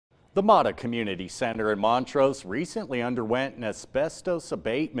The MADA Community Center in Montrose recently underwent an asbestos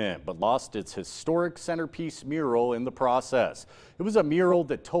abatement, but lost its historic centerpiece mural in the process. It was a mural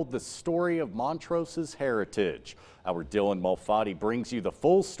that told the story of Montrose's heritage. Our Dylan Malfatti brings you the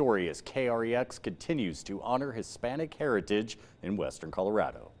full story as KREX continues to honor Hispanic heritage in Western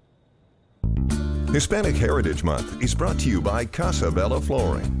Colorado. Hispanic Heritage Month is brought to you by Casa Bella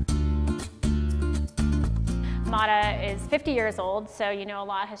Flooring. MADA is 50 years old, so a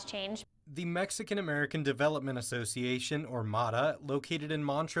lot has changed. The Mexican American Development Association, or MADA, located in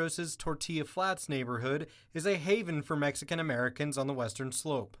Montrose's Tortilla Flats neighborhood, is a haven for Mexican Americans on the western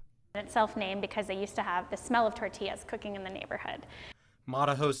slope. It's self-named because they used to have the smell of tortillas cooking in the neighborhood.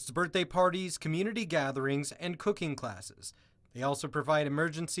 MADA hosts birthday parties, community gatherings, and cooking classes. They also provide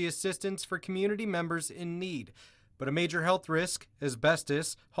emergency assistance for community members in need. But a major health risk,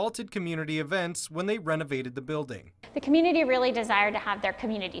 asbestos, halted community events when they renovated the building. The community really desired to have their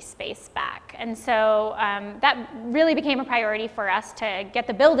community space back, and so that really became a priority for us to get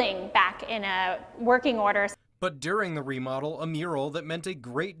the building back in a working order. But during the remodel, a mural that meant a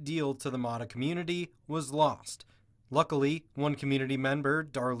great deal to the MADA community was lost. Luckily, one community member,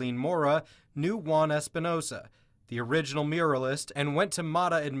 Darlene Mora, knew Juan Espinosa, the original muralist, and went to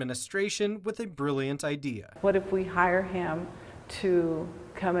MADA administration with a brilliant idea. What if we hire him to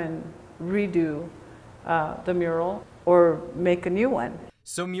come and redo the mural or make a new one?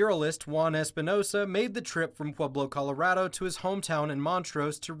 So muralist Juan Espinosa made the trip from Pueblo, Colorado to his hometown in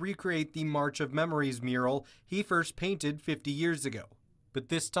Montrose to recreate the March of Memories mural he first painted 50 years ago, but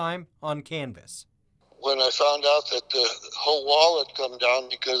this time on canvas. When I found out that the whole wall had come down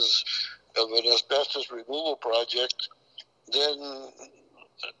because of an asbestos removal project, then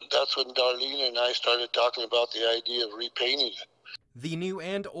that's when Darlene and I started talking about the idea of repainting it. The new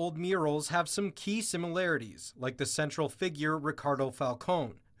and old murals have some key similarities, like the central figure Ricardo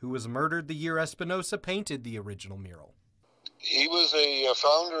Falcón, who was murdered the year Espinosa painted the original mural. He was a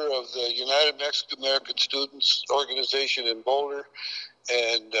founder of the United Mexican American Students Organization in Boulder,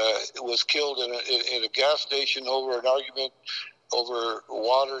 and was killed in a gas station over an argument over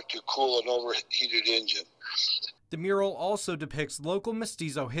water to cool an overheated engine. The mural also depicts local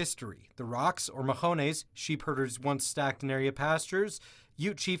mestizo history. The rocks, or majones, sheep herders once stacked in area pastures,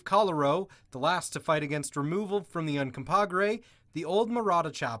 Ute Chief Colorado, the last to fight against removal from the Uncompahgre, the old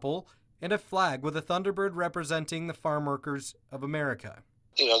Mirada Chapel, and a flag with a thunderbird representing the farm workers of America.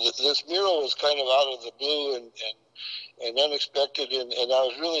 This mural was kind of out of the blue and unexpected, and I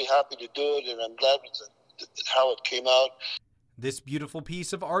was really happy to do it, and I'm glad with how it came out. This beautiful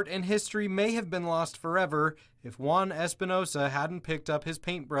piece of art and history may have been lost forever if Juan Espinosa hadn't picked up his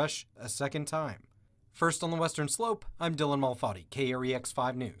paintbrush a second time. First on the Western Slope, I'm Dylan Malfatti, KREX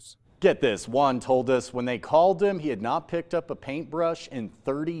 5 News. Get this, Juan told us when they called him, he had not picked up a paintbrush in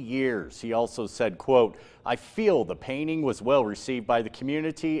 30 years. He also said, quote, "I feel the painting was well received by the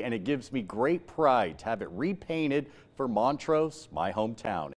community and it gives me great pride to have it repainted for Montrose, my hometown."